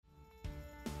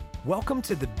Welcome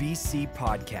to the BC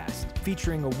Podcast,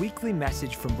 featuring a weekly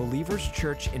message from Believers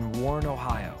Church in Warren,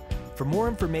 Ohio. For more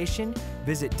information,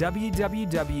 visit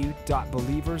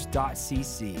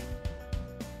www.believers.cc. Good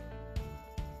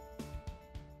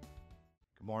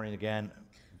morning again,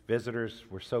 visitors.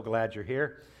 We're so glad you're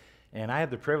here. And I have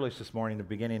the privilege this morning of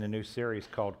beginning a new series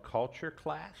called Culture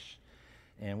Clash,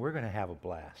 and we're going to have a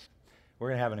blast. We're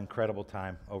going to have an incredible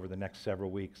time over the next several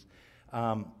weeks.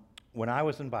 When I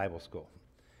was in Bible school,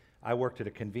 I worked at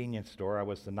a convenience store. I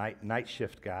was the night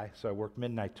shift guy, so I worked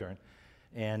midnight turn.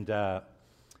 And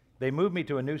they moved me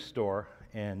to a new store,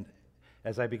 and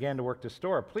as I began to work the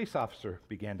store, a police officer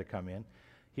began to come in.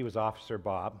 He was Officer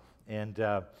Bob, and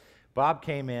Bob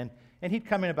came in, and he'd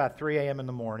come in about 3 a.m. in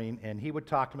the morning, and he would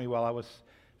talk to me while I was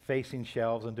facing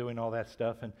shelves and doing all that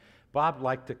stuff. And Bob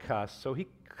liked to cuss, so he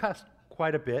cussed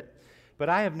quite a bit, but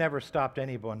I have never stopped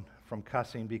anyone from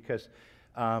cussing because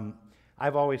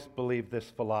I've always believed this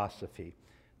philosophy: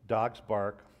 dogs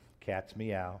bark, cats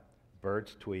meow,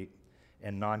 birds tweet,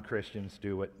 and non-Christians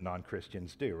do what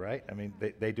non-Christians do, right? I mean,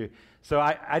 they do. So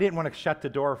I didn't want to shut the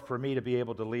door for me to be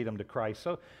able to lead them to Christ.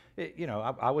 So,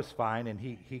 I was fine, and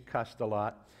he cussed a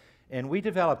lot. And we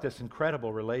developed this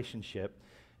incredible relationship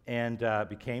and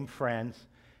became friends.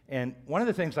 And one of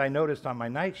the things I noticed on my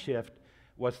night shift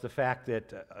was the fact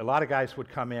that a lot of guys would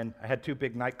come in. I had two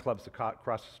big nightclubs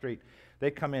across the street.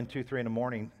 They'd come in 2, 3 in the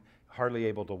morning, hardly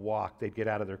able to walk. They'd get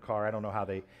out of their car. I don't know how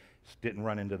they didn't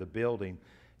run into the building.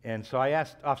 And so I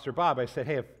asked Officer Bob, I said,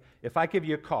 hey, if I give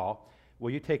you a call, will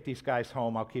you take these guys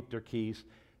home? I'll keep their keys.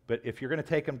 But if you're going to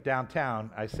take them downtown,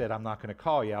 I said, I'm not going to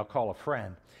call you. I'll call a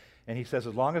friend. And he says,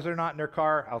 as long as they're not in their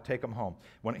car, I'll take them home.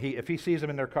 If he sees them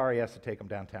in their car, he has to take them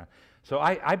downtown. So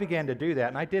I began to do that,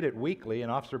 and I did it weekly,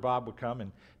 and Officer Bob would come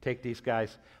and take these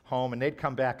guys home, and they'd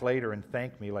come back later and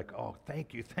thank me, like, oh,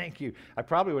 thank you. I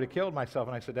probably would have killed myself,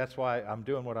 and I said, that's why I'm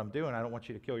doing what I'm doing. I don't want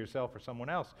you to kill yourself or someone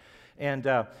else.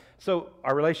 And so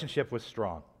our relationship was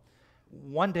strong.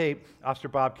 One day, Officer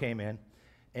Bob came in,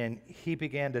 and he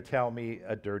began to tell me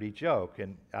a dirty joke,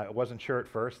 and I wasn't sure at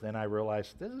first. Then I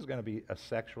realized this is going to be a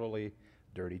sexually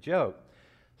dirty joke.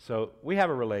 So we have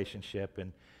a relationship,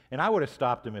 and I would have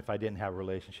stopped him if I didn't have a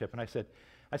relationship. And I said,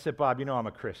 Bob, you know I'm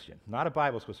a Christian, not a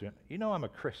Bible school student. You know I'm a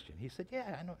Christian. He said,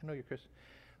 yeah, I know you're a Christian.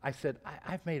 I said,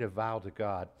 I've made a vow to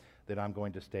God that I'm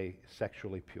going to stay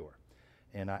sexually pure.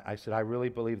 And I said, I really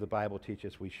believe the Bible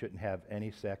teaches we shouldn't have any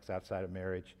sex outside of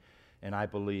marriage, and I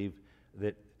believe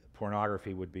that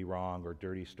pornography would be wrong or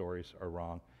dirty stories are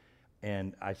wrong.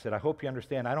 And I said, I hope you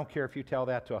understand. I don't care if you tell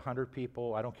that to 100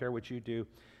 people. I don't care what you do,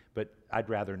 but I'd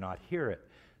rather not hear it.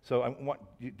 So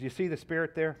do you see the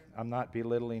spirit there? I'm not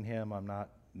belittling him. I'm not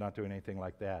doing anything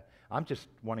like that. I'm just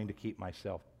wanting to keep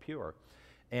myself pure.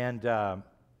 And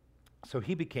so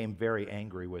he became very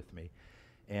angry with me,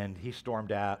 and he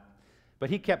stormed out.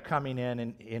 But he kept coming in,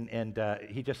 and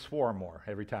he just swore more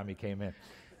every time he came in,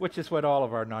 which is what all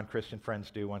of our non-Christian friends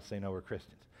do once they know we're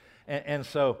Christians. And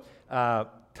so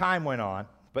time went on,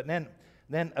 but then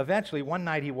eventually one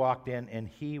night he walked in, and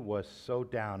he was so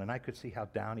down, and I could see how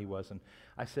down he was. And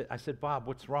I said, Bob,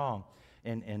 what's wrong?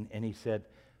 And he said,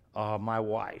 oh, my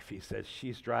wife. He said,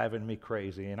 she's driving me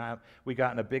crazy, and we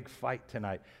got in a big fight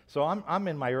tonight. So I'm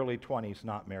in my early 20s,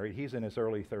 not married. He's in his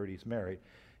early 30s, married.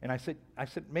 And I said,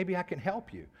 maybe I can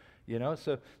help you.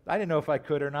 So I didn't know if I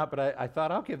could or not, but I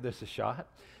thought I'll give this a shot.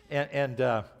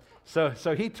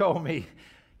 So he told me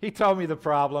the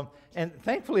problem. And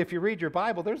thankfully, if you read your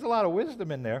Bible, there's a lot of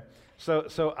wisdom in there.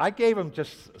 So I gave him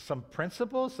just some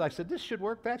principles. I said, this should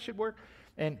work, that should work.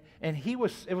 And it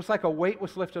was like a weight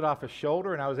was lifted off his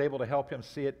shoulder, and I was able to help him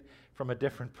see it from a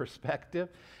different perspective.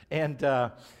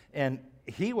 And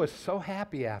he was so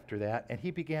happy after that, and he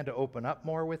began to open up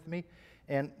more with me.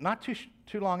 And not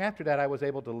too long after that, I was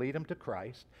able to lead him to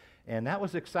Christ, and that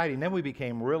was exciting. Then we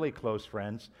became really close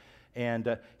friends,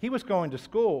 and he was going to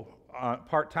school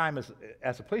part-time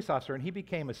as a police officer, and he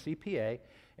became a CPA,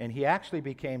 and he actually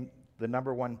became the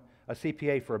number one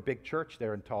CPA for a big church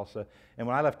there in Tulsa. And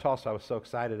when I left Tulsa, I was so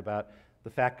excited about the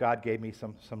fact God gave me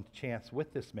some chance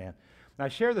with this man. And I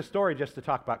share the story just to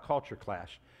talk about culture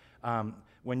clash.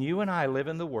 When you and I live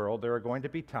in the world, there are going to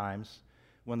be times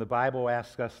when the Bible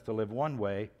asks us to live one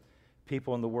way,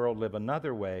 people in the world live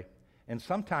another way, and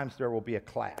sometimes there will be a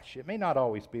clash. It may not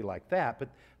always be like that, but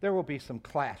there will be some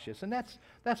clashes, and that's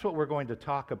what we're going to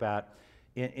talk about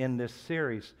in this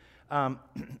series.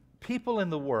 People in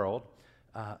the world,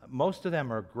 most of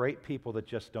them are great people that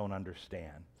just don't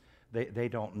understand. They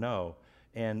don't know,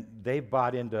 and they've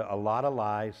bought into a lot of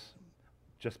lies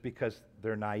just because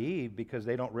they're naive, because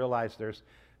they don't realize there's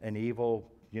an evil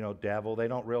devil. They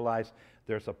don't realize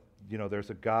there's there's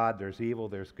a God, there's evil,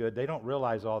 there's good. They don't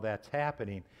realize all that's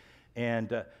happening.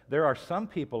 And there are some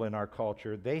people in our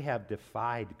culture, they have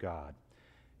defied God.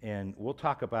 And we'll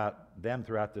talk about them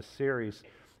throughout this series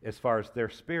as far as their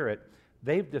spirit.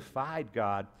 They've defied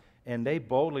God, and they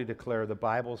boldly declare the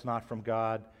Bible's not from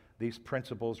God, these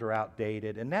principles are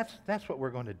outdated, and that's what we're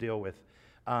going to deal with.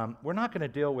 We're not going to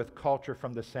deal with culture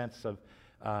from the sense of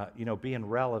being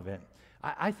relevant.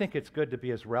 I think it's good to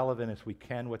be as relevant as we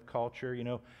can with culture,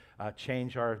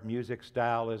 change our music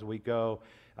style as we go.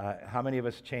 How many of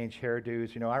us change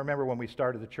hairdos? I remember when we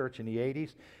started the church in the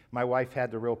 80s, my wife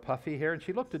had the real puffy hair, and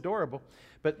she looked adorable,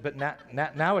 but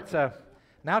now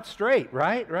it's straight,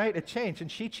 right? It changed,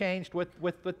 and she changed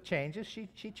with changes.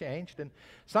 She changed, and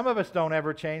some of us don't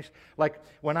ever change. Like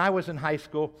when I was in high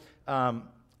school,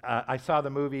 I saw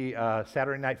the movie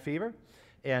Saturday Night Fever,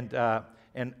 and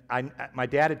my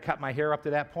dad had cut my hair up to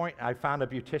that point. I found a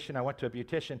beautician. I went to a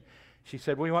beautician. She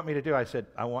said, "What do you want me to do?" I said,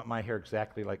 "I want my hair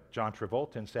exactly like John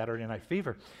Travolta in Saturday Night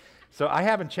Fever." So I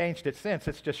haven't changed it since.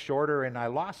 It's just shorter, and I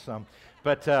lost some,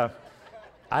 but.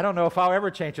 I don't know if I'll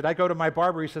ever change it. I go to my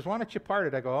barber. He says, "Why don't you part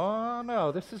it?" I go, "Oh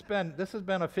no, this has been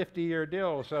a 50-year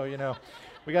deal. So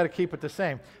we got to keep it the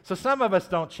same." So some of us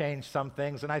don't change some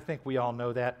things, and I think we all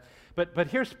know that. But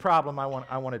here's the problem I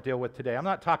want to deal with today. I'm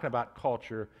not talking about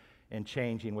culture and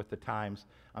changing with the times.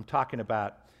 I'm talking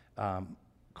about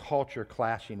culture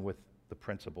clashing with the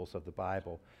principles of the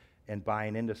Bible and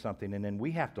buying into something, and then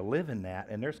we have to live in that.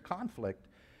 And there's conflict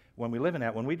when we live in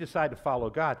that. When we decide to follow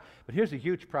God. But here's a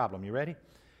huge problem. You ready?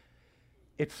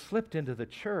 It's slipped into the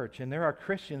church, and there are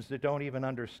Christians that don't even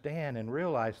understand and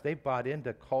realize they've bought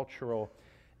into cultural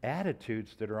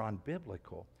attitudes that are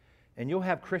unbiblical. And you'll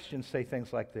have Christians say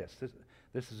things like this.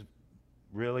 This is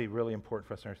really, really important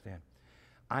for us to understand.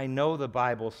 I know the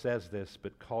Bible says this,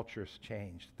 but culture's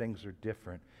changed. Things are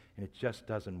different, and it just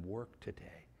doesn't work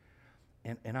today.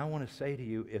 And I want to say to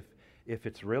you, if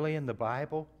it's really in the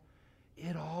Bible,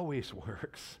 it always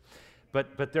works.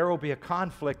 But there will be a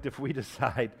conflict if we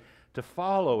decide to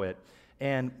follow it.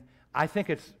 And I think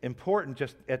it's important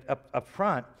just up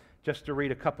front just to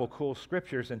read a couple cool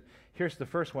scriptures. And here's the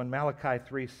first one, Malachi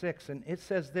 3:6. And it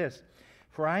says this,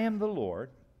 "For I am the Lord,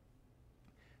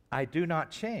 I do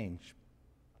not change.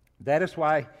 That is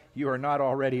why you are not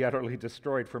already utterly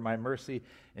destroyed, for my mercy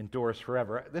endures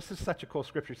forever." This is such a cool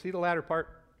scripture. See the latter part?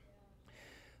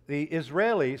 The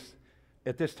Israelis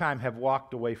at this time have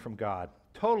walked away from God,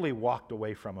 totally walked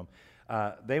away from Him.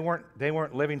 They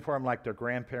weren't living for Him like their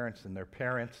grandparents and their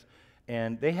parents,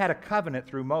 and they had a covenant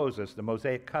through Moses, the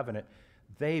Mosaic covenant.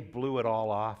 They blew it all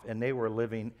off, and they were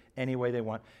living any way they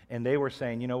want. And they were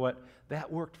saying, you know what, that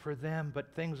worked for them,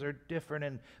 but things are different,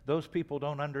 and those people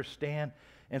don't understand.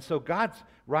 And so God's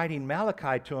writing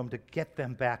Malachi to them to get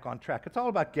them back on track. It's all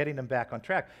about getting them back on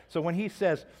track. So when He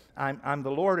says, I'm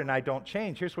the Lord and I don't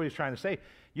change, here's what He's trying to say.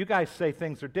 You guys say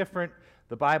things are different,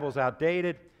 the Bible's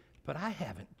outdated, but I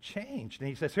haven't changed. And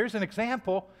He says, here's an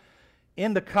example.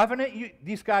 In the covenant,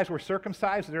 these guys were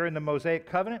circumcised. They're in the Mosaic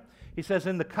covenant. He says,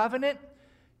 in the covenant,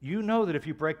 you know that if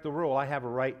you break the rule, I have a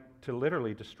right to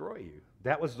literally destroy you.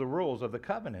 That was the rules of the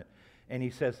covenant. And He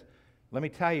says, let me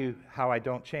tell you how I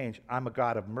don't change. I'm a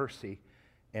God of mercy,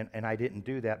 and I didn't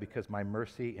do that because my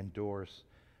mercy endures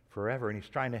forever. And He's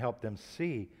trying to help them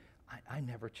see, I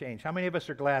never change. How many of us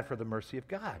are glad for the mercy of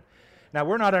God? Now,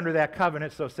 we're not under that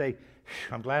covenant, so say,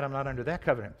 I'm glad I'm not under that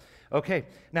covenant. Okay,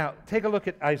 now take a look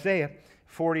at Isaiah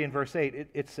 40 and verse 8.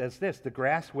 It says this, the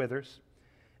grass withers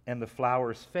and the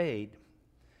flowers fade,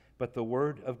 but the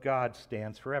word of God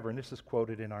stands forever. And this is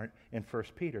quoted in 1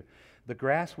 Peter. The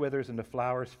grass withers and the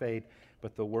flowers fade,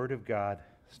 but the word of God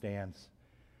stands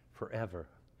forever.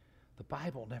 The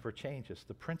Bible never changes.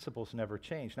 The principles never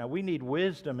change. Now, we need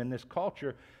wisdom in this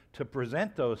culture to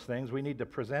present those things. We need to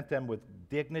present them with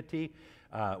dignity.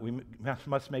 We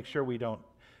must make sure we don't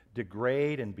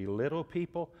degrade and belittle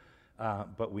people,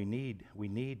 but we need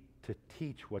to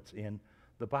teach what's in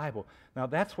the Bible. Now,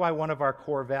 that's why one of our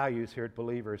core values here at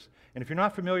Believers, and if you're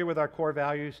not familiar with our core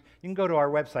values, you can go to our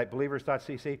website,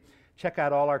 believers.cc, check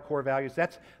out all our core values.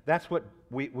 That's what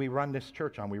we run this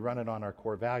church on. We run it on our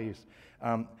core values.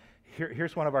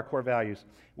 Here's one of our core values.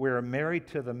 We're married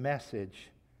to the message,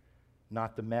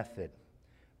 not the method.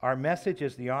 Our message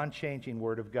is the unchanging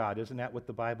Word of God. Isn't that what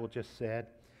the Bible just said?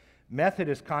 Method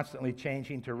is constantly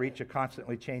changing to reach a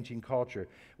constantly changing culture.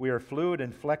 We are fluid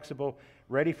and flexible,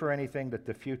 ready for anything that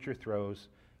the future throws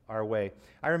our way.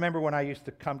 I remember when I used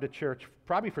to come to church,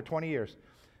 probably for 20 years,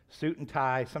 suit and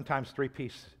tie, sometimes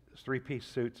three-piece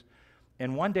suits.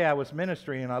 And one day I was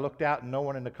ministering and I looked out and no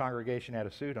one in the congregation had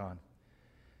a suit on.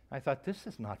 I thought, this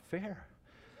is not fair.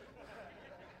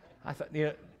 I thought,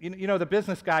 the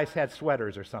business guys had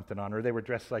sweaters or something on, or they were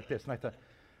dressed like this. And I thought,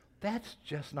 that's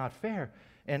just not fair.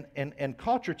 And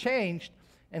culture changed,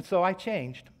 and so I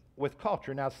changed with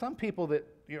culture. Now, some people that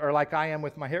are like I am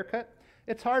with my haircut,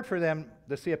 it's hard for them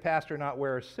to see a pastor not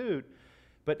wear a suit.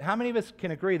 But how many of us can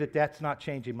agree that that's not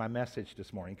changing my message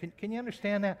this morning? Can you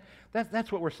understand that?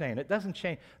 That's what we're saying. It doesn't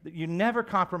change. You never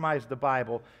compromise the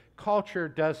Bible. Culture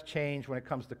does change when it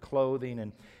comes to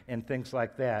clothing and things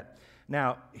like that.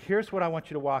 Now, here's what I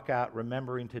want you to walk out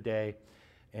remembering today.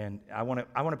 And I want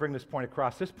to bring this point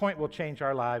across. This point will change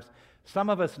our lives. Some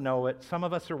of us know it. Some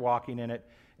of us are walking in it.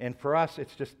 And for us,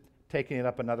 it's just taking it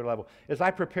up another level. As I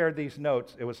prepared these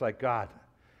notes, it was like, God,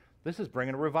 this is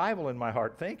bringing a revival in my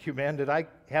heart. Thank you, man, that I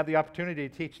have the opportunity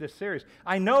to teach this series.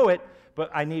 I know it,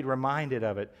 but I need reminded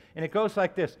of it. And it goes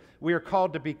like this. We are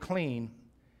called to be clean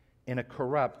in a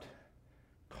corrupt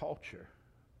culture.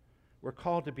 We're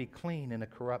called to be clean in a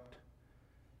corrupt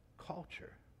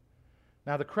culture.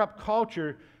 Now, the corrupt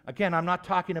culture, again, I'm not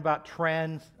talking about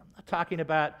trends. I'm not talking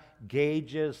about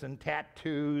gauges and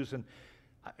tattoos. And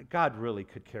God really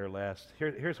could care less.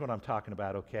 Here's what I'm talking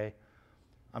about, okay?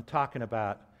 I'm talking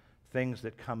about things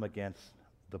that come against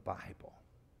the Bible.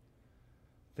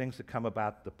 Things that come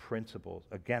about the principles,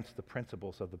 against the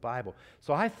principles of the Bible.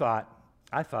 So I thought,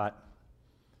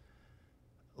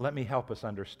 let me help us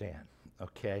understand,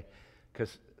 okay?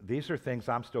 Because these are things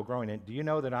I'm still growing in. Do you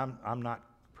know that I'm not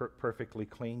perfectly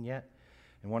clean yet?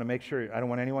 And want to make sure, I don't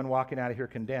want anyone walking out of here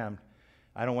condemned.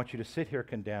 I don't want you to sit here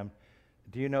condemned.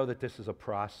 Do you know that this is a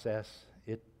process?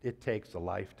 It takes a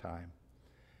lifetime.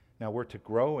 Now, we're to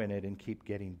grow in it and keep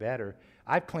getting better.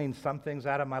 I've cleaned some things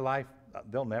out of my life.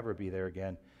 They'll never be there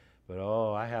again. But,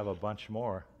 I have a bunch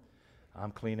more. I'm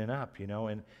cleaning up,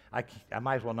 and I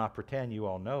might as well not pretend you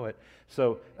all know it.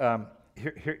 So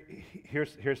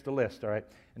here's the list, all right?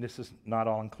 And this is not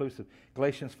all-inclusive.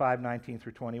 Galatians 5:19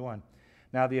 through 21.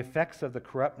 Now, the effects of the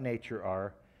corrupt nature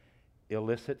are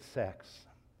illicit sex.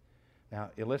 Now,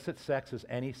 illicit sex is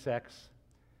any sex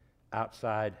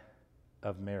outside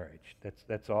of marriage.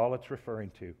 That's all it's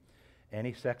referring to.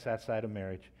 Any sex outside of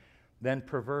marriage. Then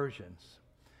perversions.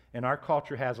 And our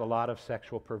culture has a lot of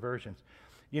sexual perversions.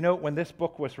 When this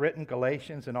book was written,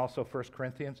 Galatians and also 1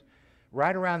 Corinthians,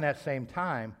 right around that same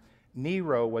time,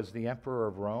 Nero was the emperor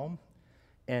of Rome.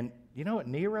 And you know what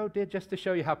Nero did, just to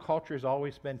show you how culture has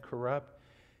always been corrupt?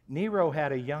 Nero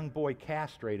had a young boy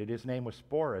castrated. His name was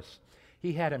Sporus.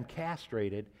 He had him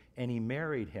castrated, and he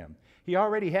married him. He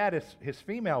already had his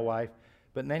female wife,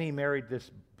 but then he married this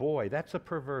boy. That's a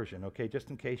perversion, okay, just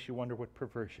in case you wonder what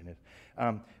perversion is.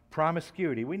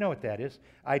 Promiscuity, we know what that is.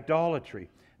 Idolatry,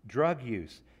 drug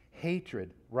use,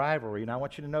 hatred, rivalry. And I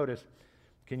want you to notice,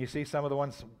 can you see some of the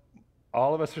ones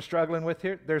all of us are struggling with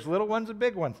here? There's little ones and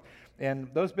big ones. And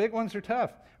those big ones are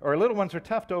tough, or little ones are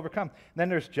tough to overcome. And then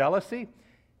there's jealousy,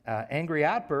 angry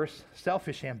outbursts,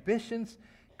 selfish ambitions,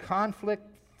 conflict,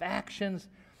 factions,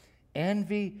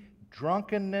 envy,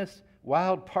 drunkenness,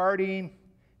 wild partying,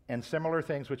 and similar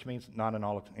things, which means not an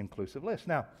all-inclusive list.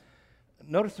 Now,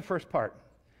 notice the first part.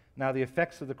 Now, the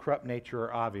effects of the corrupt nature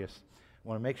are obvious. I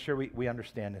want to make sure we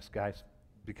understand this, guys,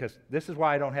 because this is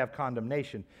why I don't have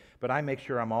condemnation, but I make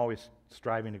sure I'm always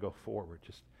striving to go forward.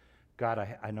 Just, God,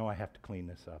 I know I have to clean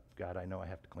this up. God, I know I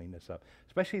have to clean this up,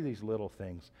 especially these little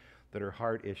things that are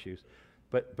hard issues.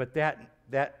 But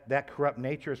that corrupt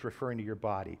nature is referring to your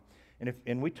body.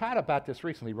 And we taught about this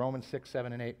recently, Romans 6,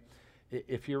 7, and 8.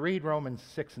 If you read Romans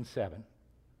 6 and 7,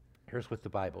 here's what the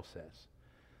Bible says.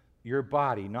 Your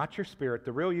body, not your spirit,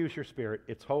 the real you is your spirit.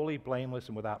 It's holy, blameless,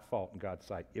 and without fault in God's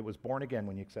sight. It was born again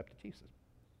when you accepted Jesus.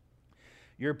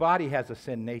 Your body has a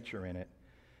sin nature in it,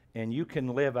 and you can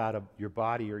live out of your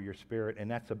body or your spirit,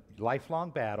 and that's a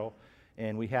lifelong battle,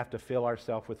 and we have to fill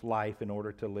ourselves with life in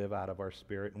order to live out of our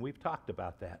spirit, and we've talked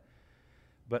about that.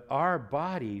 But our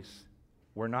bodies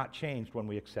were not changed when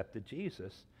we accepted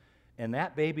Jesus, and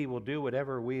that baby will do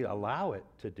whatever we allow it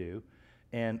to do,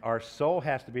 and our soul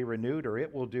has to be renewed, or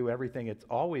it will do everything it's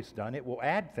always done. It will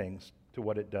add things to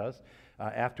what it does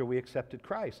after we accepted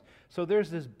Christ. So there's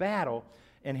this battle,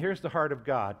 and here's the heart of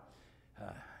God.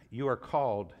 You are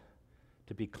called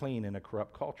to be clean in a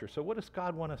corrupt culture. So what does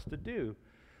God want us to do?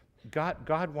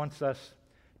 God wants us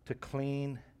to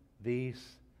clean these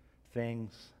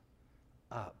things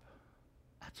up.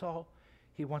 That's all.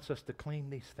 He wants us to clean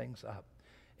these things up.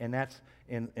 And that's,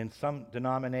 in some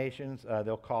denominations,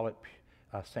 they'll call it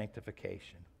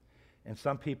sanctification. And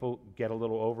some people get a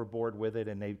little overboard with it,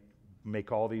 and they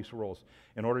make all these rules.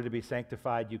 In order to be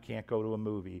sanctified, you can't go to a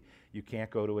movie. You can't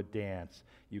go to a dance.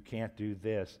 You can't do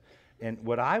this. And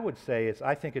what I would say is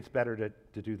I think it's better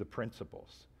to do the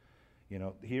principles.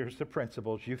 Here's the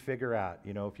principles you figure out.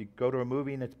 If you go to a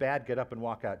movie and it's bad, get up and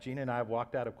walk out. Gina and I have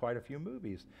walked out of quite a few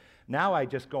movies. Now I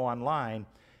just go online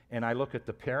and I look at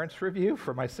the parents' review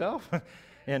for myself,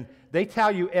 and they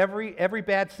tell you every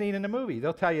bad scene in the movie.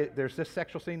 They'll tell you there's this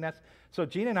sexual scene. So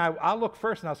Gina and I'll look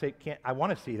first and I'll say, I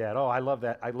want to see that. Oh, I love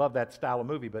that. I love that style of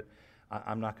movie, but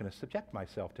I'm not going to subject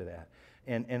myself to that.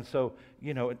 And so,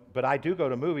 but I do go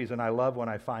to movies, and I love when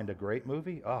I find a great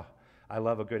movie. Oh, I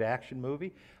love a good action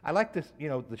movie. I like this,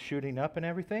 the shooting up and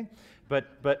everything,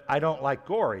 but I don't like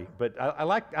gory. But I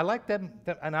like them,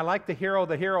 and I like the hero.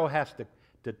 The hero has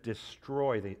to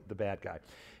destroy the bad guy.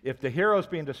 If the hero's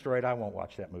being destroyed, I won't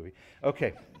watch that movie.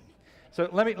 Okay, so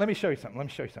let me show you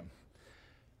something.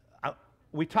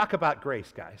 We talk about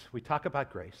grace, guys. We talk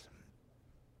about grace.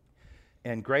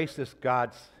 And grace is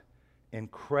God's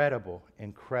incredible,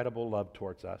 incredible love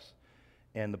towards us.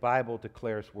 And the Bible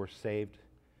declares we're saved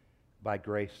by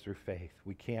grace through faith.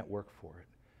 We can't work for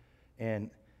it. And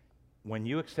when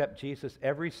you accept Jesus,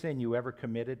 every sin you ever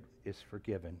committed is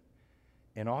forgiven.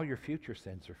 And all your future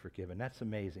sins are forgiven. That's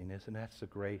amazing, isn't it? That's the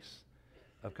grace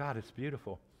of God. It's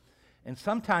beautiful. And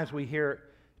sometimes we hear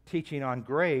teaching on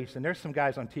grace, and there's some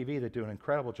guys on TV that do an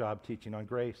incredible job teaching on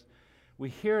grace. We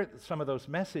hear some of those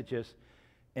messages,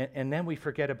 and then we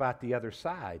forget about the other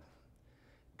side,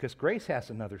 because grace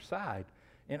has another side.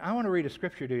 And I want to read a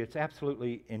scripture to you. It's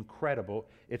absolutely incredible.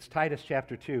 It's Titus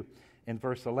chapter 2 and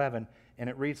verse 11, and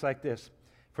it reads like this: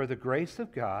 "For the grace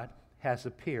of God has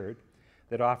appeared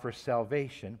that offers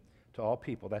salvation to all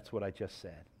people." That's what I just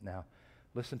said. Now,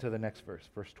 listen to the next verse,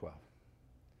 verse 12.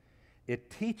 "It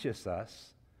teaches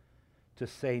us to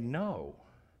say no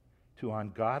to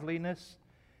ungodliness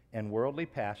and worldly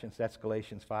passions." That's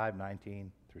Galatians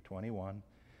 5:19 through 21.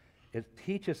 It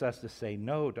teaches us to say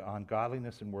no to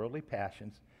ungodliness and worldly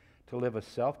passions, to live a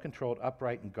self-controlled,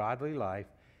 upright, and godly life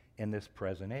in this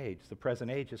present age. The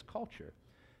present age is culture.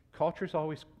 Culture's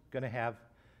always going to have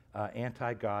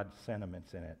anti-God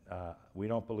sentiments in it. We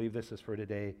don't believe this is for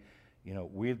today.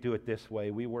 We do it this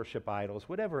way. We worship idols,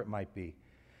 whatever it might be.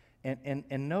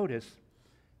 And notice,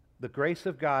 the grace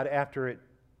of God, after it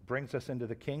brings us into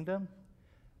the kingdom,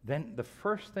 then the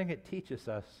first thing it teaches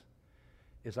us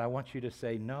is, I want you to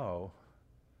say no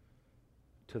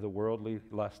to the worldly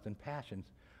lust and passions.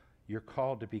 You're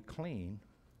called to be clean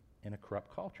in a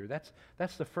corrupt culture.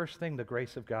 That's the first thing the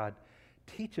grace of God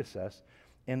teaches us.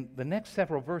 And the next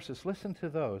several verses, listen to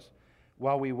those.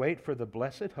 "While we wait for the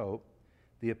blessed hope,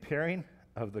 the appearing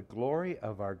of the glory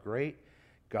of our great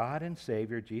God and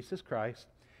Savior, Jesus Christ,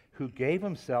 who gave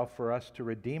himself for us to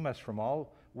redeem us from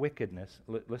all wickedness,"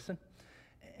 listen,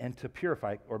 "and to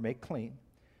purify," or make clean,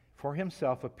 "for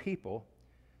himself a people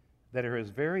that are his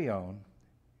very own,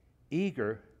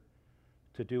 eager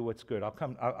to do what's good."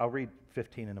 I'll read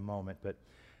 15 in a moment, but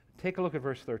take a look at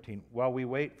verse 13. "While we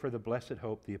wait for the blessed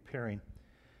hope, the appearing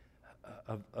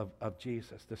of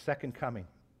Jesus, the second coming."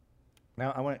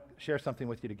 Now, I want to share something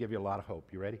with you to give you a lot of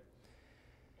hope. You ready?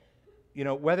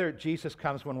 Whether Jesus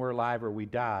comes when we're alive or we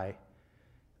die,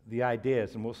 the idea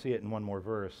is, and we'll see it in one more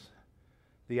verse,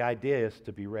 the idea is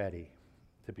to be ready,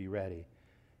 to be ready.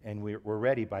 And we're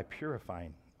ready by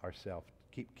purifying ourselves,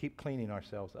 keep cleaning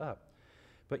ourselves up.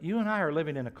 But you and I are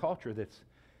living in a culture that's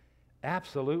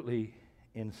absolutely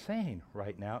insane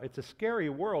right now. It's a scary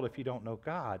world if you don't know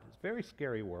God. It's a very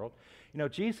scary world.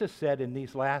 Jesus said in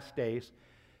these last days,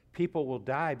 people will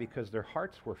die because their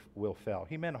hearts will fail.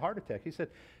 He meant a heart attack. He said,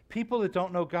 people that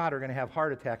don't know God are going to have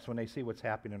heart attacks when they see what's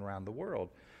happening around the world.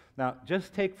 Now,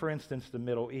 just take, for instance, the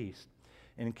Middle East.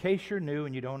 And in case you're new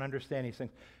and you don't understand these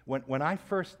things, when I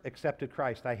first accepted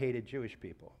Christ, I hated Jewish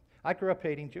people. I grew up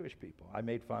hating Jewish people. I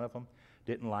made fun of them,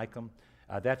 didn't like them.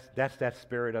 That's that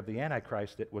spirit of the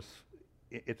Antichrist that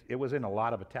it was in a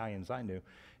lot of Italians I knew,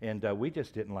 and we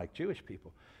just didn't like Jewish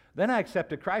people. Then I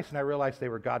accepted Christ, and I realized they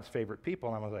were God's favorite people,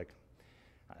 and I was like,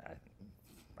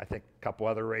 I think a couple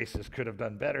other races could have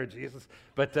done better, Jesus.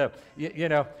 But,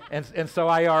 and so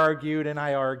I argued and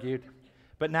I argued.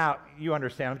 But now you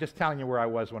understand, I'm just telling you where I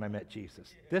was when I met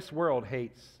Jesus. This world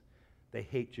they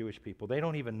hate Jewish people. They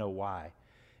don't even know why.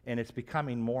 And it's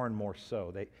becoming more and more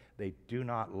so. They do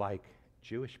not like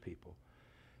Jewish people.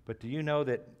 But do you know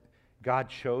that God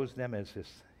chose them as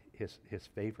his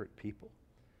favorite people?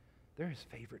 They're his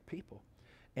favorite people.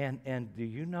 And do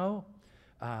you know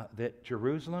that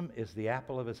Jerusalem is the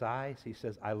apple of his eyes? He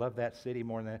says, I love that city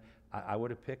more than I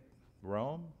would have picked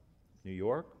Rome, New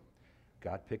York.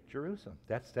 God picked Jerusalem.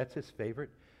 That's his favorite.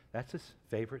 That's his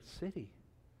favorite city.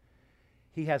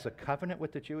 He has a covenant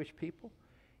with the Jewish people.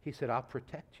 He said, I'll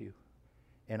protect you,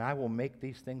 and I will make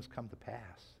these things come to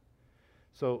pass.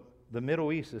 So the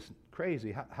Middle East is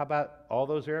crazy. How about all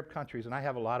those Arab countries? And I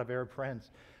have a lot of Arab friends.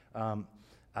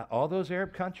 All those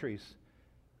Arab countries,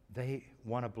 they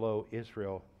want to blow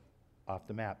Israel off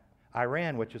the map.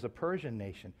 Iran, which is a Persian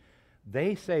nation,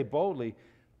 they say boldly,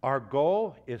 our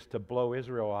goal is to blow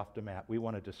Israel off the map. We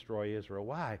want to destroy Israel.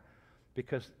 Why?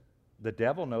 Because the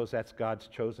devil knows that's God's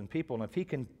chosen people, and if he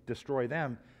can destroy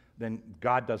them, then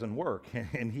God doesn't work,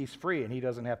 and he's free, and he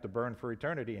doesn't have to burn for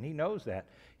eternity, and he knows that.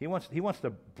 He wants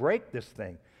to break this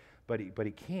thing, but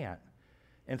he can't.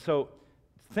 And so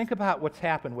think about what's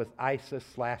happened with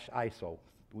ISIS/ISIL.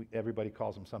 Everybody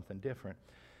calls them something different.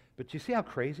 But you see how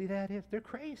crazy that is? They're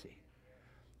crazy.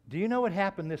 Do you know what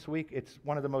happened this week? It's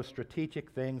one of the most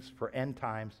strategic things for end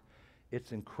times.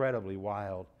 It's incredibly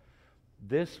wild.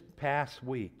 This past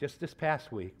week, just this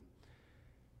past week,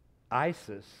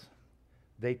 ISIS,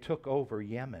 they took over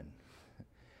Yemen.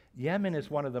 Yemen is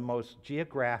one of the most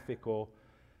geographical,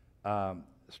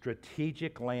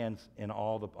 strategic lands in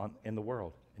in the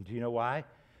world. And do you know why?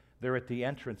 They're at the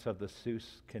entrance of the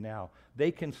Suez Canal.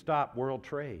 They can stop world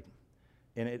trade.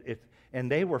 And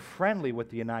they were friendly with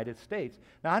the United States.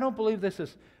 Now, I don't believe this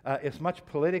is as much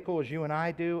political as you and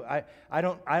I do.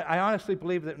 I honestly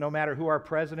believe that no matter who our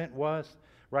president was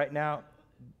right now,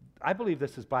 I believe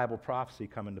this is Bible prophecy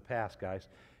coming to pass, guys.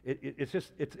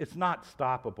 It's not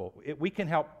stoppable. We can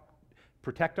help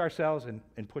protect ourselves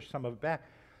and push some of it back,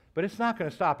 but it's not going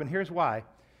to stop. And here's why.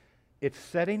 It's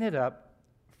setting it up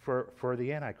for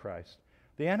the Antichrist.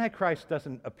 The Antichrist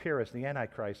doesn't appear as the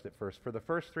Antichrist at first. For the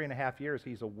first 3.5 years,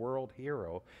 he's a world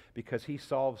hero because he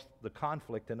solves the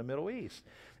conflict in the Middle East.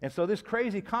 And so this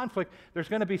crazy conflict, there's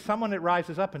going to be someone that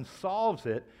rises up and solves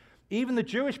it. Even the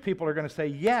Jewish people are going to say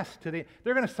yes to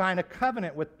they're going to sign a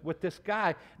covenant with this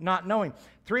guy, not knowing.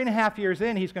 3.5 years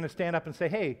in, he's going to stand up and say,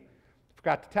 hey,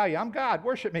 forgot to tell you, I'm God,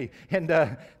 worship me. And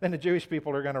then the Jewish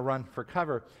people are going to run for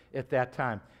cover at that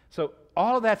time. So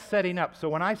all of that's setting up. So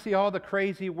when I see all the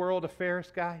crazy world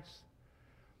affairs, guys,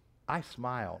 I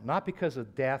smile. Not because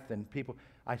of death and people.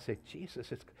 I say,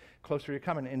 Jesus, it's closer to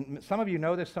coming. And some of you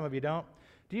know this, some of you don't.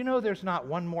 Do you know there's not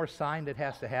one more sign that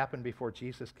has to happen before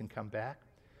Jesus can come back?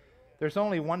 There's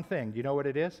only one thing. Do you know what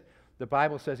it is? The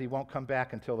Bible says he won't come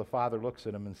back until the Father looks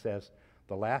at him and says,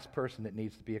 the last person that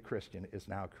needs to be a Christian is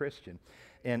now a Christian.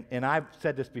 And I've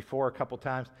said this before a couple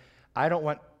times. I don't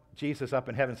want Jesus up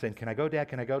in heaven saying, can I go, Dad?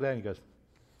 Can I go, Dad? And he goes,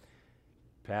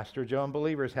 Pastor Joe and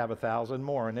believers have 1,000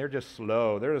 more, and they're just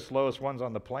slow. They're the slowest ones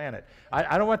on the planet.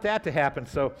 I don't want that to happen,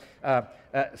 so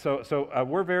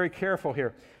we're very careful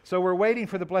here. So we're waiting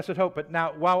for the blessed hope. But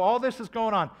now, while all this is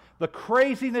going on, the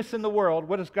craziness in the world,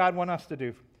 what does God want us to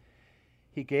do?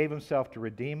 He gave himself to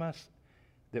redeem us,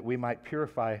 that we might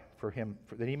purify for him,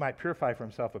 that he might purify for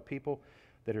himself a people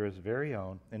that are his very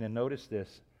own. And then notice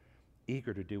this,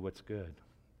 eager to do what's good.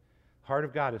 Heart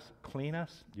of God is clean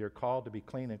us. You're called to be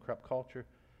clean in corrupt culture,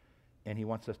 and he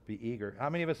wants us to be eager. How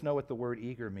many of us know what the word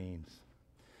eager means?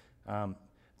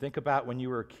 Think about when you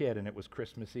were a kid and it was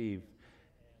Christmas Eve.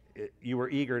 You were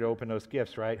eager to open those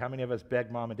gifts, right? How many of us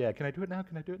begged mom and dad, can I do it now?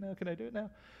 Can I do it now? Can I do it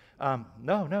now?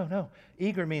 No.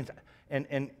 Eager means,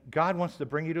 and God wants to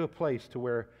bring you to a place to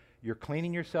where you're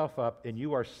cleaning yourself up and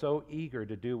you are so eager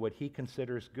to do what he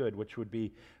considers good, which would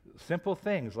be simple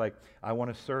things like, I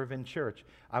want to serve in church.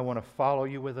 I want to follow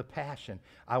you with a passion.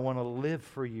 I want to live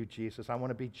for you, Jesus. I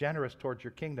want to be generous towards your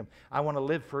kingdom. I want to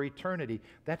live for eternity.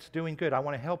 That's doing good. I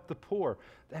want to help the poor.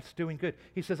 That's doing good.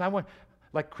 He says,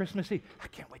 like Christmas Eve, I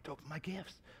can't wait to open my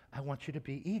gifts. I want you to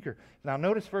be eager. Now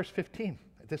notice verse 15.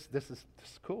 This is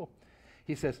cool.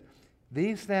 He says,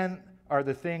 these then are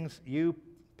the things you,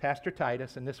 Pastor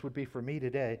Titus, and this would be for me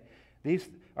today, these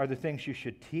are the things you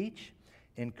should teach,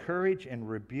 encourage, and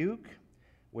rebuke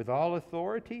with all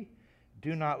authority.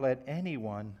 Do not let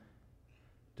anyone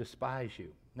despise you.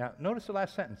 Now, notice the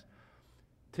last sentence.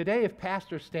 Today, if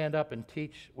pastors stand up and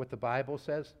teach what the Bible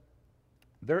says,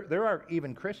 there are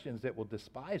even Christians that will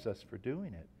despise us for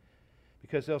doing it.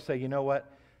 Because they'll say, you know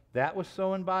what, that was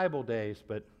so in Bible days,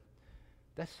 but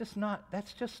that's just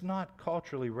not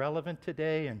culturally relevant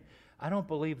today, and I don't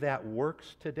believe that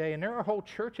works today. And there are whole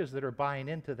churches that are buying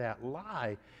into that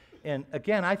lie. And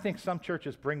again, I think some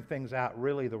churches bring things out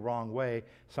really the wrong way,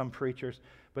 some preachers,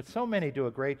 but so many do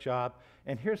a great job.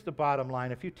 And here's the bottom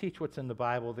line. If you teach what's in the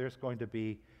Bible, there's going to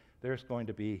be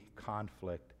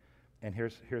conflict. And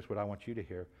here's what I want you to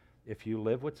hear. If you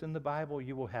live what's in the Bible,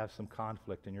 you will have some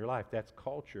conflict in your life. That's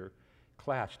culture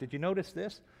clash. Did you notice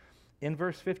this? In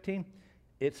verse 15,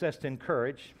 it says to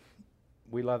encourage.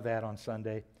 We love that on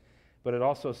Sunday. But it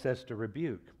also says to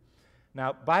rebuke.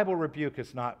 Now, Bible rebuke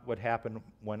is not what happened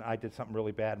when I did something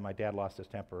really bad and my dad lost his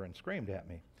temper and screamed at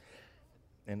me.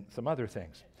 And some other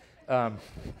things.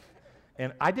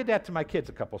 And I did that to my kids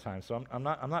a couple times, so I'm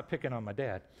not picking on my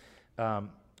dad.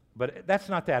 But that's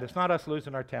not that. It's not us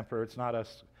losing our temper. It's not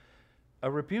us. A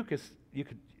rebuke is, you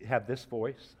could have this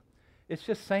voice. It's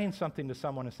just saying something to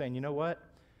someone and saying, you know what?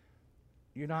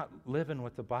 You're not living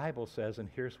what the Bible says, and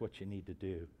here's what you need to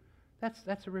do.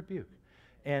 That's a rebuke.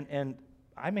 And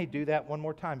I may do that one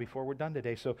more time before we're done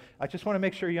today. So I just want to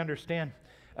make sure you understand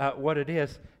what it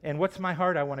is. And what's my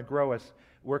heart I want to grow us.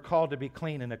 We're called to be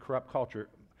clean in a corrupt culture.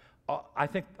 I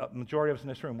think a majority of us in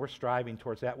this room, we're striving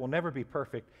towards that. We'll never be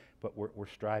perfect, but we're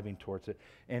striving towards it.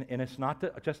 And it's not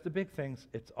just the big things,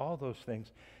 it's all those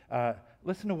things.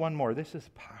 Listen to one more. This is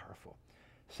powerful.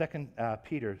 2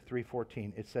 Peter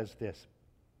 3:14, it says this.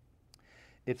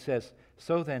 It says,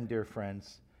 so then, dear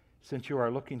friends, since you are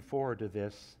looking forward to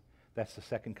this, that's the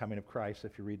second coming of Christ,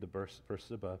 if you read the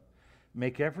verses above,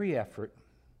 make every effort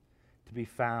to be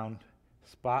found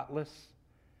spotless,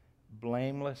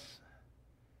 blameless,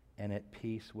 and at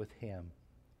peace with Him.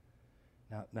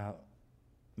 Now,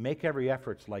 make every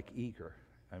effort's like eager.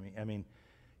 I mean,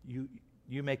 you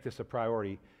make this a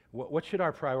priority. What should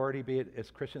our priority be as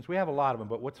Christians? We have a lot of them,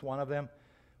 but what's one of them?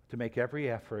 To make every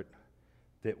effort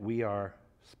that we are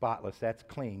spotless. That's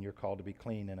clean. You're called to be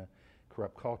clean in a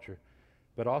corrupt culture,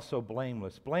 but also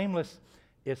blameless. Blameless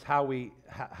is how we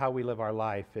live our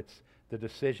life. It's the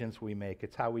decisions we make.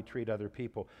 It's how we treat other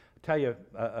people. I'll tell you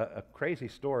a crazy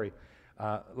story.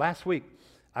 Last week,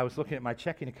 I was looking at my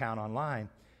checking account online,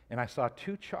 and I saw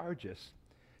 2 charges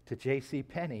to J.C.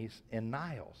 Penney's in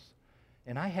Niles,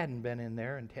 and I hadn't been in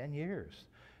there in 10 years.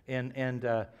 And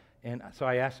so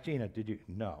I asked Gina, "Did you?"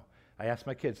 No. I asked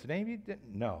my kids, "Did any of you?"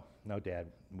 No, Dad,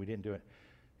 we didn't do it.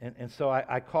 And so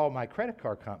I called my credit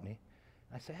card company.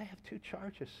 I said, "I have 2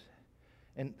 charges."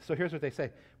 And so here's what they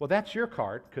say. "Well, that's your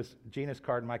card," because Gina's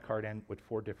card and my card end with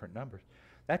 4 different numbers.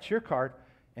 "That's your card."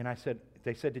 And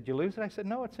they said, "Did you lose it?" I said,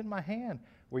 "No, it's in my hand."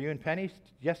 "Were you in Penny's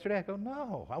yesterday?" I go,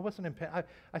 "No, I wasn't in Penny."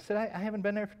 I said, I haven't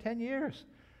been there for 10 years.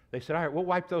 They said, "All right, we'll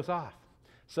wipe those off."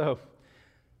 So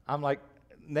I'm like,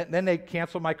 then they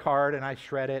cancel my card and I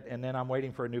shred it, and then I'm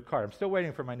waiting for a new card. I'm still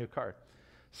waiting for my new card.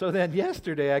 So then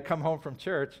yesterday I come home from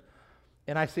church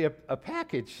and I see a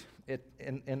package at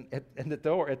the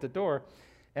door,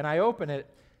 and I open it,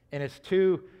 and it's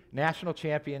 2 national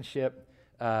championship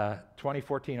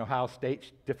 2014 Ohio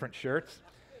State different shirts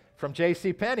from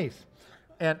J.C. Penney's.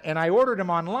 And I ordered them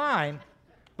online,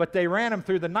 but they ran them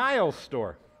through the Niles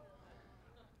store.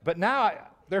 But now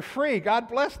they're free. God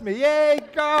blessed me. Yay,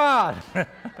 God!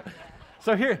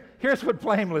 So here's what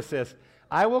blameless is.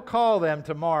 I will call them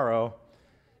tomorrow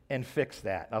and fix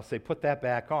that. I'll say, put that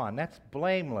back on. That's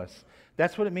blameless.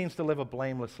 That's what it means to live a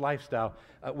blameless lifestyle.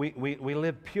 We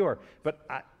live pure. But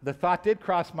the thought did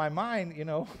cross my mind,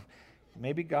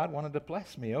 maybe God wanted to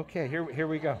bless me. Okay, here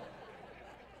we go.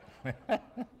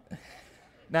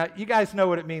 Now, you guys know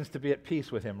what it means to be at peace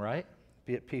with Him, right?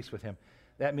 Be at peace with Him.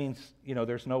 That means,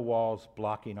 there's no walls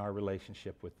blocking our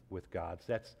relationship with God.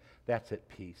 That's at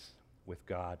peace with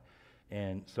God.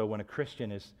 And so when a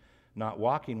Christian is not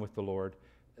walking with the Lord,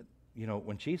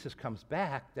 when Jesus comes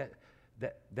back,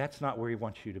 that's not where He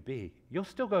wants you to be. You'll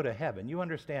still go to heaven. You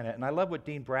understand it. And I love what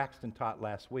Dean Braxton taught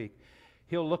last week.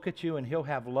 He'll look at you and He'll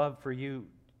have love for you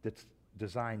that's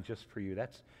designed just for you.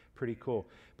 That's pretty cool.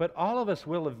 But all of us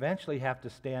will eventually have to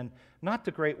stand, not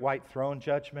the great white throne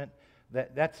judgment.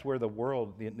 That's where the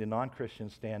world, the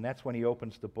non-Christians stand. That's when He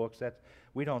opens the books.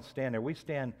 We don't stand there. We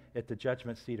stand at the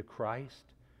judgment seat of Christ,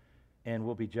 and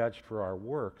we'll be judged for our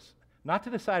works. Not to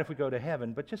decide if we go to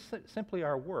heaven, but just simply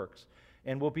our works.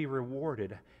 And we'll be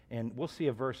rewarded. And we'll see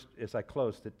a verse as I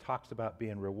close that talks about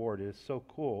being rewarded. It's so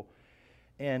cool.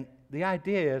 And the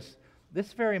idea is, this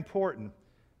is very important.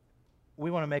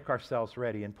 We want to make ourselves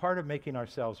ready. And part of making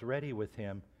ourselves ready with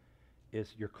Him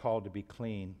is you're called to be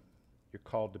clean. You're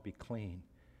called to be clean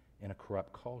in a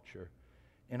corrupt culture.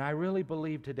 And I really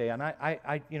believe today, and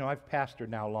I've pastored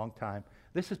now a long time.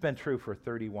 This has been true for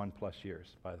 31 plus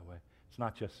years, by the way. It's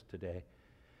not just today.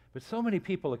 But so many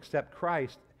people accept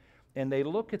Christ, and they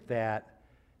look at that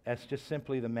as just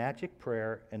simply the magic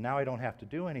prayer, and now I don't have to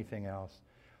do anything else.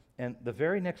 And the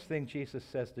very next thing Jesus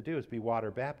says to do is be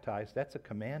water baptized. That's a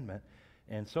commandment.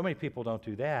 And so many people don't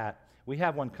do that. We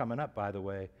have one coming up, by the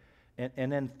way. And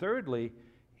then thirdly,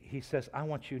 He says, I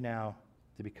want you now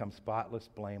to become spotless,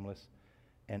 blameless,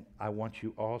 and I want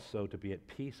you also to be at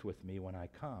peace with me when I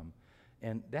come.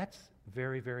 And that's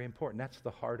very, very important. That's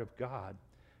the heart of God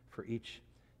for each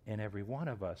and every one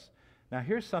of us. Now,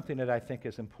 here's something that I think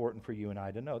is important for you and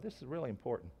I to know. This is really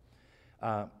important.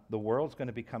 The world's going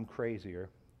to become crazier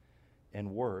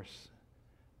and worse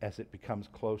as it becomes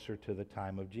closer to the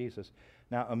time of Jesus.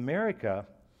 Now, America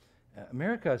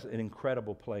America is an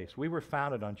incredible place. We were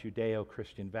founded on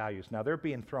Judeo-Christian values. Now, they're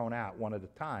being thrown out one at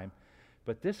a time,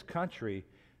 but this country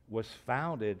was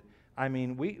founded, I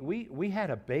mean, we had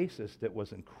a basis that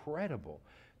was incredible.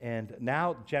 And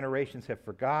now generations have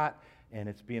forgot, and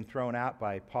it's being thrown out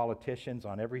by politicians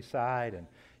on every side, and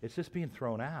it's just being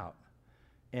thrown out.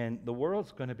 And the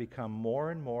world's going to become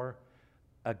more and more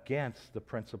against the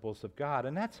principles of God.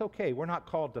 And that's okay. We're not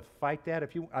called to fight that.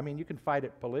 You can fight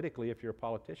it politically if you're a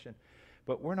politician,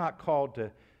 but we're not called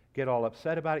to get all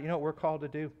upset about it. You know what we're called to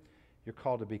do? You're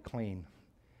called to be clean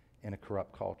in a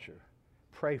corrupt culture.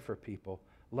 Pray for people,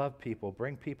 love people,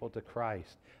 bring people to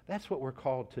Christ. That's what we're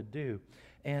called to do.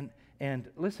 And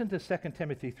listen to 2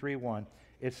 Timothy 3:1.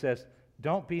 It says,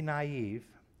 "Don't be naive.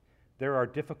 There are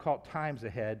difficult times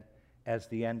ahead as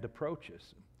the end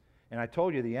approaches." And I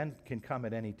told you the end can come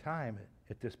at any time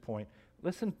at this point.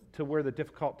 Listen to where the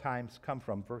difficult times come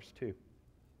from, verse 2.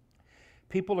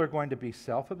 People are going to be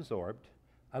self-absorbed.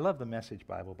 I love the Message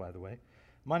Bible, by the way.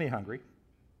 Money hungry,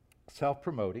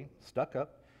 self-promoting, stuck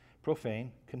up,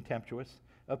 profane, contemptuous,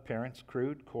 of parents,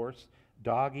 crude, coarse,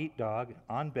 dog-eat-dog,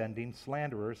 unbending,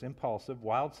 slanderers, impulsive,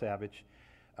 wild, savage,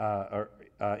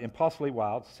 impulsively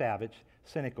wild, savage,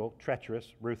 cynical,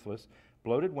 treacherous, ruthless,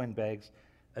 bloated windbags,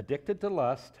 addicted to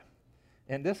lust,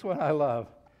 and this one I love,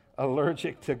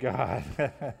 allergic to God.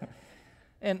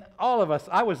 And all of us,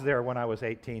 I was there when I was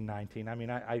 18, 19. I mean,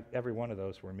 every one of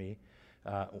those were me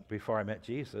before I met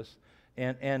Jesus.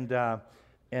 And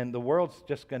the world's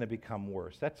just going to become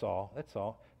worse. That's all.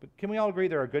 But can we all agree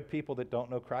there are good people that don't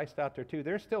know Christ out there too?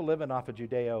 They're still living off of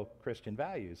Judeo-Christian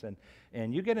values.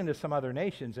 And you get into some other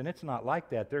nations, and it's not like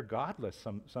that. They're godless,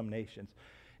 some nations.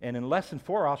 And in Lesson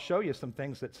 4, I'll show you some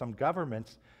things that some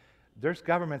governments, there's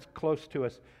governments close to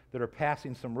us that are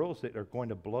passing some rules that are going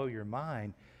to blow your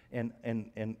mind. And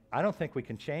I don't think we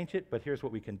can change it, but here's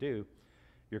what we can do.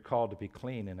 You're called to be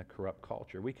clean in a corrupt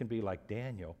culture. We can be like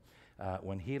Daniel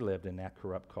when he lived in that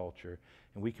corrupt culture.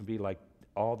 And we can be like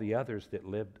all the others that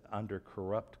lived under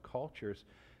corrupt cultures.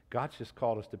 God's just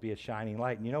called us to be a shining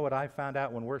light. And you know what I found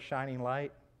out when we're shining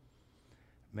light?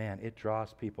 Man, it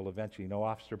draws people eventually. You know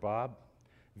Officer Bob?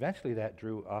 Eventually that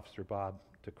drew Officer Bob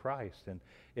to Christ, and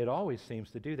it always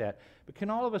seems to do that. But can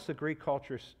all of us agree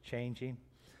culture's changing?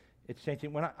 It's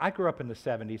changing. When I grew up in the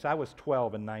 70s, I was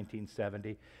 12 in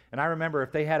 1970, and I remember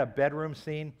if they had a bedroom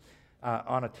scene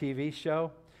on a TV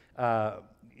show,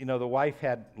 the wife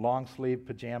had long-sleeve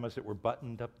pajamas that were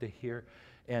buttoned up to here,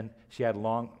 and she had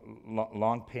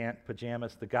long pant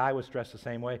pajamas. The guy was dressed the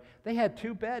same way. They had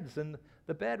two beds in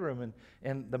the bedroom,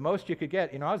 and the most you could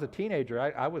get, I was a teenager.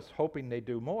 I was hoping they'd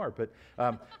do more, but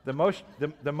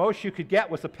the most you could get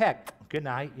was a peck. Good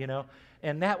night,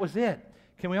 and that was it.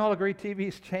 Can we all agree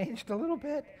TV's changed a little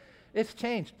bit? It's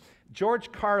changed.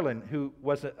 George Carlin, who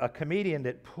was a comedian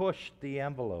that pushed the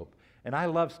envelope, and I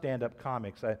love stand-up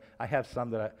comics. I have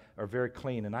some that are very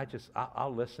clean, and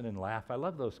I'll listen and laugh. I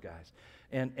love those guys.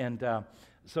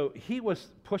 So he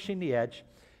was pushing the edge,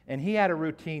 and he had a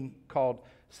routine called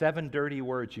 7 Dirty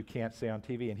Words You Can't Say on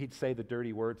TV, and he'd say the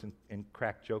dirty words and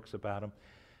crack jokes about them.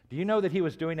 Do you know that he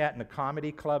was doing that in a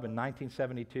comedy club in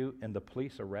 1972, and the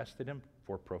police arrested him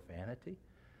for profanity?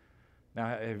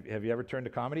 Now, have you ever turned the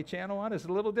Comedy Channel on? Is it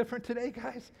a little different today,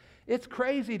 guys? It's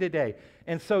crazy today.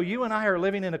 And so you and I are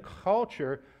living in a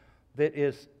culture that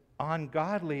is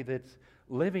ungodly, that's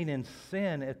living in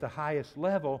sin at the highest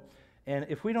level. And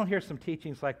if we don't hear some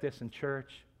teachings like this in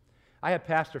church, I have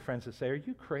pastor friends that say, "Are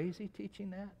you crazy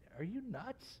teaching that? Are you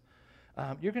nuts?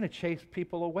 You're going to chase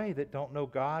people away that don't know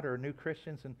God or are new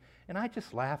Christians." And I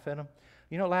just laugh at them.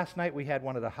 Last night we had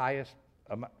one of the highest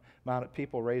amount of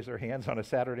people raise their hands on a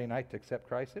Saturday night to accept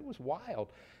Christ. It was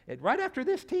wild. Right after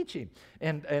this teaching.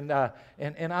 And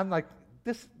I'm like,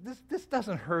 this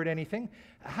doesn't hurt anything.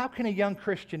 How can a young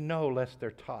Christian know lest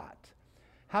they're taught?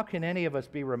 How can any of us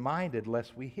be reminded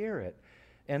lest we hear it?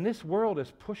 And this world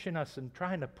is pushing us and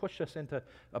trying to push us into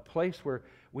a place where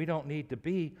we don't need to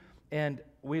be. And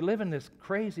we live in this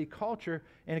crazy culture.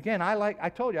 And again, I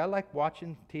told you, I like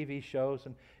watching TV shows.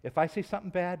 And if I see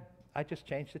something bad, I just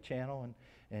change the channel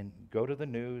and go to the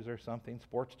news or something,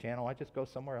 sports channel. I just go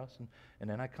somewhere else, and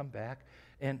then I come back.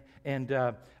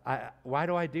 Why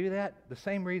do I do that? The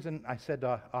same reason I said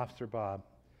to Officer Bob,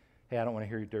 "Hey, I don't want to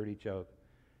hear your dirty joke.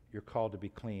 You're called to be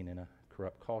clean in a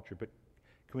corrupt culture." But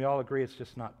can we all agree it's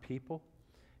just not people?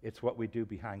 It's what we do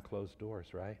behind closed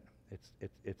doors, right?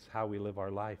 It's how we live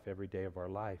our life every day of our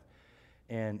life.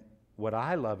 And what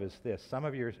I love is this. Some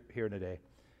of you are here today,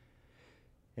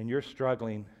 and you're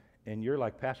struggling, and you're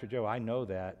like, "Pastor Joe, I know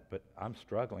that, but I'm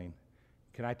struggling."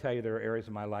 Can I tell you there are areas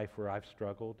of my life where I've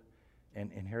struggled? And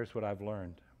here's what I've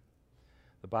learned.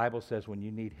 The Bible says when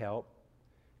you need help,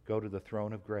 go to the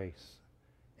throne of grace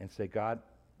and say, God,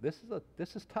 this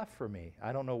is tough for me.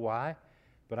 I don't know why,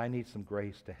 but I need some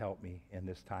grace to help me in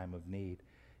this time of need.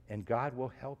 And God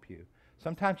will help you.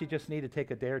 Sometimes you just need to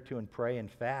take a day or two and pray and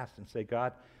fast and say,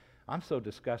 God, I'm so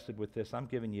disgusted with this. I'm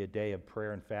giving you a day of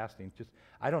prayer and fasting.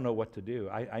 I don't know what to do.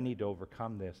 I need to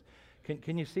overcome this.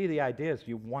 Can you see the idea is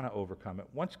you want to overcome it?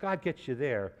 Once God gets you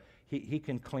there, he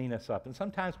can clean us up. And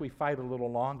sometimes we fight a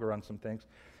little longer on some things.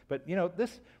 But,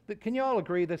 can you all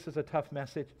agree this is a tough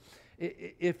message?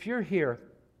 If you're here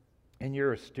and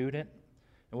you're a student,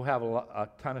 and we'll have a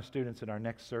ton of students in our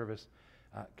next service,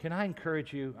 can I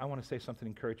encourage you? I want to say something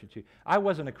encouraging to you. I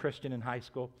wasn't a Christian in high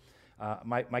school.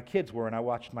 My kids were, and I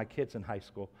watched my kids in high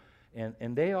school.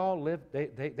 And they all lived,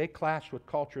 they clashed with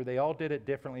culture. They all did it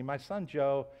differently. My son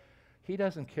Joe, he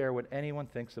doesn't care what anyone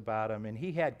thinks about him. And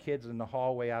he had kids in the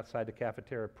hallway outside the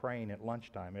cafeteria praying at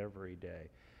lunchtime every day.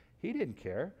 He didn't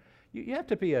care. You have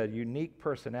to be a unique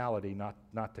personality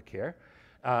not to care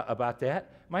about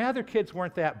that. My other kids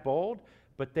weren't that bold,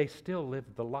 but they still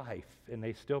lived the life, and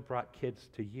they still brought kids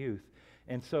to youth.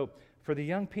 And so for the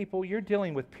young people, you're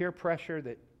dealing with peer pressure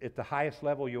that at the highest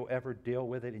level you'll ever deal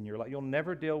with it in your life. You'll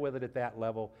never deal with it at that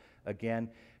level again.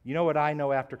 You know what I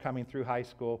know after coming through high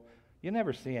school? You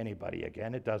never see anybody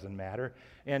again. It doesn't matter.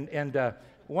 And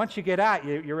once you get out,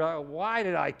 you're like, why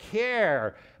did I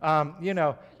care? And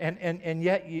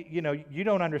yet, you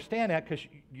don't understand that because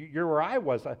you're where I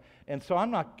was. And so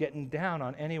I'm not getting down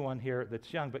on anyone here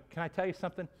that's young. But can I tell you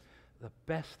something? The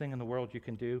best thing in the world you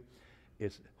can do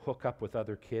is hook up with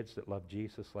other kids that love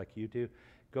Jesus like you do.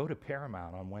 Go to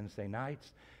Paramount on Wednesday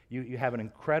nights. You have an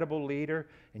incredible leader,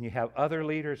 and you have other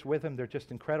leaders with him. They're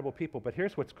just incredible people. But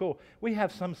here's what's cool. We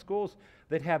have some schools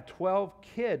that have 12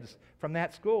 kids from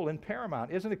that school in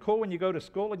Paramount. Isn't it cool when you go to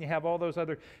school and you have all those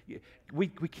other... We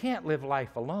can't live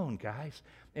life alone, guys.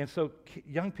 And so,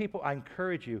 young people, I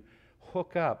encourage you,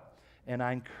 hook up. And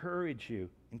I encourage you,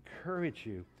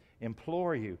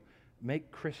 implore you, make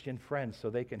Christian friends so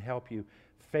they can help you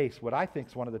face what I think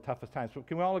is one of the toughest times.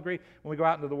 Can we all agree when we go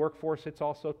out into the workforce, it's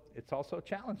also a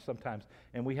challenge sometimes,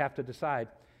 and we have to decide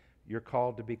you're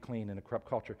called to be clean in a corrupt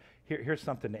culture. Here's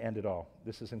something to end it all.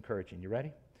 This is encouraging. You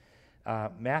ready?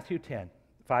 Matthew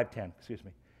 5:10,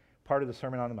 part of the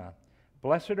Sermon on the Mount.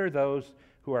 Blessed are those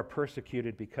who are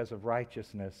persecuted because of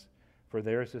righteousness, for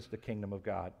theirs is the kingdom of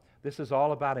God. This is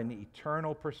all about an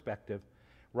eternal perspective.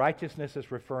 Righteousness is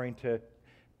referring to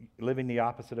living the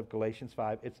opposite of Galatians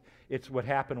 5. It's what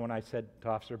happened when I said to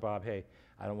Officer Bob, hey,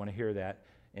 I don't want to hear that,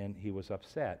 and he was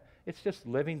upset. It's just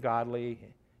living godly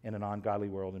in an ungodly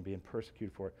world and being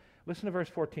persecuted for it. Listen to verse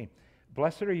 14.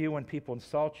 Blessed are you when people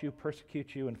insult you,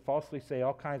 persecute you, and falsely say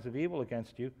all kinds of evil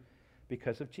against you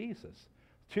because of Jesus.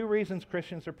 2 reasons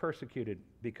Christians are persecuted: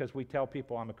 because we tell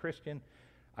people I'm a Christian,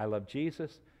 I love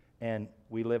Jesus, and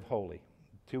we live holy.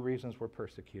 2 reasons we're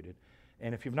persecuted.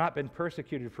 And if you've not been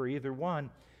persecuted for either one,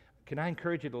 can I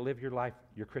encourage you to live your life,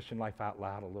 your Christian life out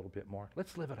loud a little bit more?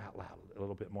 Let's live it out loud a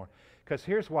little bit more. Because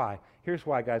here's why. Here's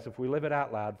why, guys, if we live it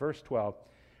out loud. Verse 12,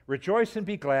 rejoice and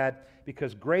be glad,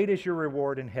 because great is your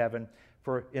reward in heaven,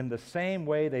 for in the same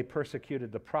way they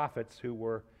persecuted the prophets who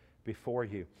were before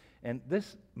you. And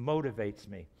this motivates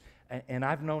me. And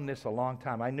I've known this a long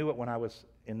time. I knew it when I was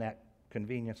in that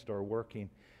convenience store working.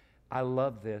 I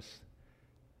love this.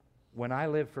 When I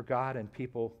live for God and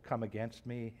people come against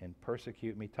me and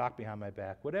persecute me, talk behind my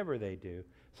back, whatever they do,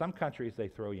 some countries they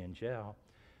throw you in jail.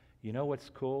 You know what's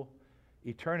cool?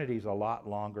 Eternity's a lot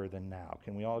longer than now.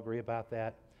 Can we all agree about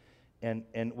that? And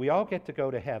we all get to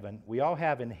go to heaven. We all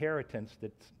have inheritance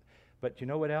but you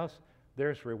know what else?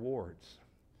 There's rewards.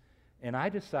 And I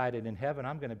decided in heaven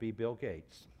I'm going to be Bill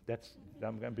Gates.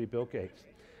 I'm going to be Bill Gates.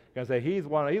 I'm going to say he's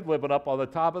living up on the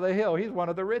top of the hill. He's one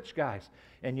of the rich guys.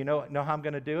 And you know how I'm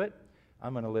going to do it?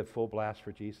 I'm going to live full blast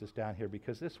for Jesus down here,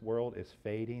 because this world is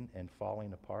fading and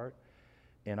falling apart.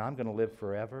 And I'm going to live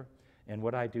forever. And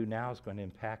what I do now is going to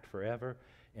impact forever.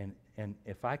 And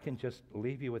if I can just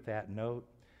leave you with that note,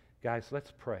 guys,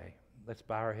 let's pray. Let's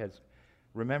bow our heads.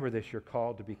 Remember this, you're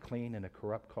called to be clean in a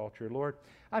corrupt culture. Lord,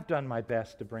 I've done my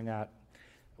best to bring out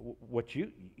what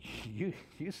you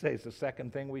say is the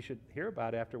second thing we should hear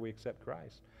about after we accept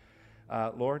Christ.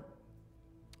 Lord,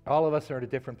 all of us are at a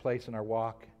different place in our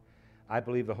walk. I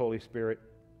believe the Holy Spirit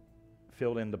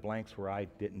filled in the blanks where I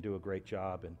didn't do a great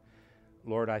job. And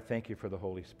Lord, I thank you for the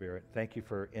Holy Spirit. Thank you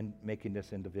for making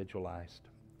this individualized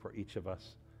for each of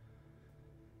us.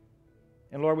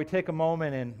 And Lord, we take a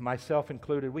moment, and myself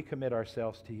included, we commit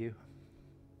ourselves to you.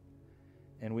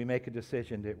 And we make a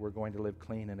decision that we're going to live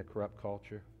clean in a corrupt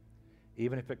culture,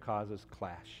 even if it causes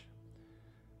clash.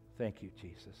 Thank you,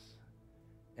 Jesus.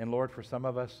 And Lord, for some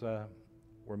of us,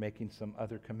 we're making some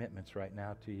other commitments right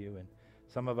now to you. And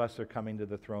some of us are coming to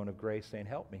the throne of grace saying,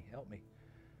 help me, help me.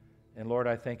 And Lord,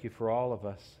 I thank you for all of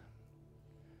us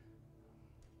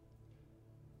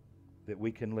that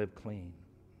we can live clean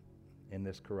in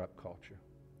this corrupt culture.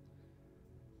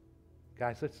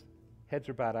 Guys, heads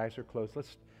are bowed, eyes are closed.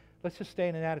 Let's just stay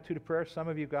in an attitude of prayer. Some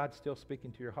of you, God's still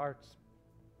speaking to your hearts.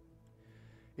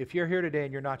 If you're here today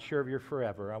and you're not sure of your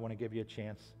forever, I want to give you a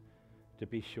chance to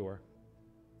be sure.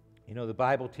 You know, the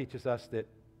Bible teaches us that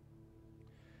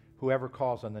whoever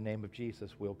calls on the name of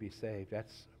Jesus will be saved.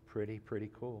 That's pretty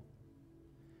cool.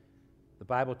 The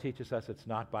Bible teaches us it's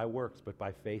not by works, but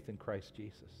by faith in Christ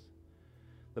Jesus.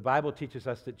 The Bible teaches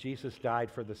us that Jesus died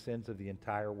for the sins of the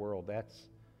entire world. That's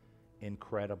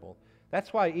incredible.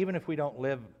 That's why even if we don't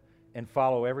live and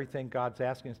follow everything God's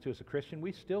asking us to as a Christian,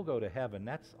 we still go to heaven.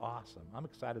 That's awesome. I'm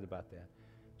excited about that.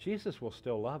 Jesus will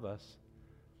still love us,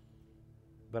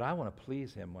 but I want to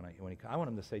please him I want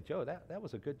him to say, Joe, that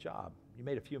was a good job. You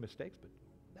made a few mistakes, but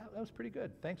that was pretty good.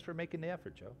 Thanks for making the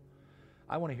effort, Joe.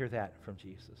 I want to hear that from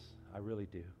Jesus. I really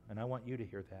do. And I want you to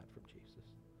hear that from Jesus.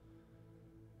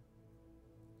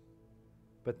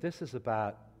 But this is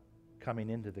about coming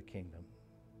into the kingdom,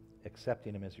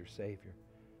 accepting him as your Savior.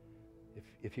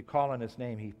 If you call on his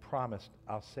name, he promised,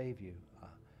 I'll save you.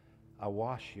 I'll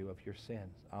wash you of your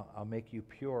sins. I'll make you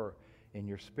pure in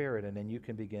your spirit, and then you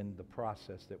can begin the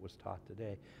process that was taught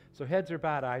today. So heads are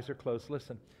bowed, eyes are closed.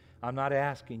 Listen, I'm not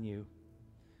asking you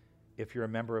if you're a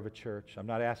member of a church. I'm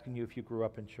not asking you if you grew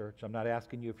up in church. I'm not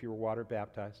asking you if you were water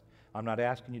baptized. I'm not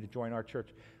asking you to join our church.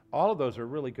 All of those are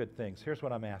really good things. Here's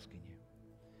what I'm asking you.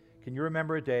 Can you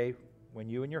remember a day when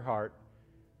you in your heart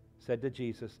said to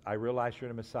Jesus, I realize you're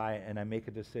the Messiah, and I make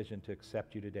a decision to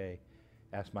accept you today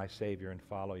as my Savior and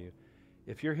follow you?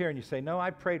 If you're here and you say, no,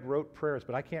 I wrote prayers,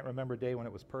 but I can't remember a day when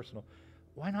it was personal,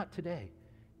 why not today?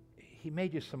 He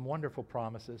made you some wonderful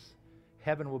promises.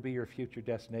 Heaven will be your future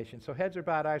destination. So heads are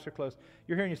bowed, eyes are closed.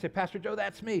 You're here and you say, Pastor Joe,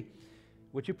 that's me.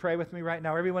 Would you pray with me right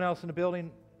now? Everyone else in the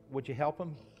building, would you help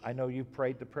them? I know you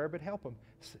prayed the prayer, but help them.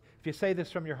 If you say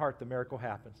this from your heart, the miracle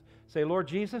happens. Say, Lord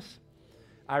Jesus,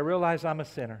 I realize I'm a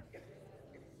sinner,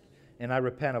 and I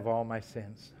repent of all my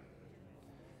sins.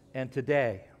 And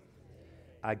today,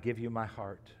 I give you my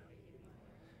heart.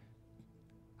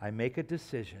 I make a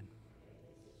decision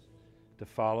to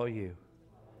follow you,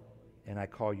 and I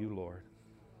call you Lord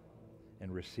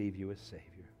and receive you as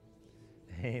Savior.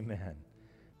 Amen.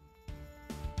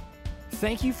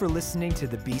 Thank you for listening to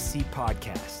the BC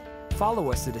Podcast.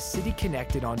 Follow us at A City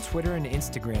Connected on Twitter and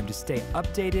Instagram to stay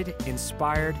updated,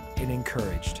 inspired, and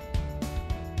encouraged.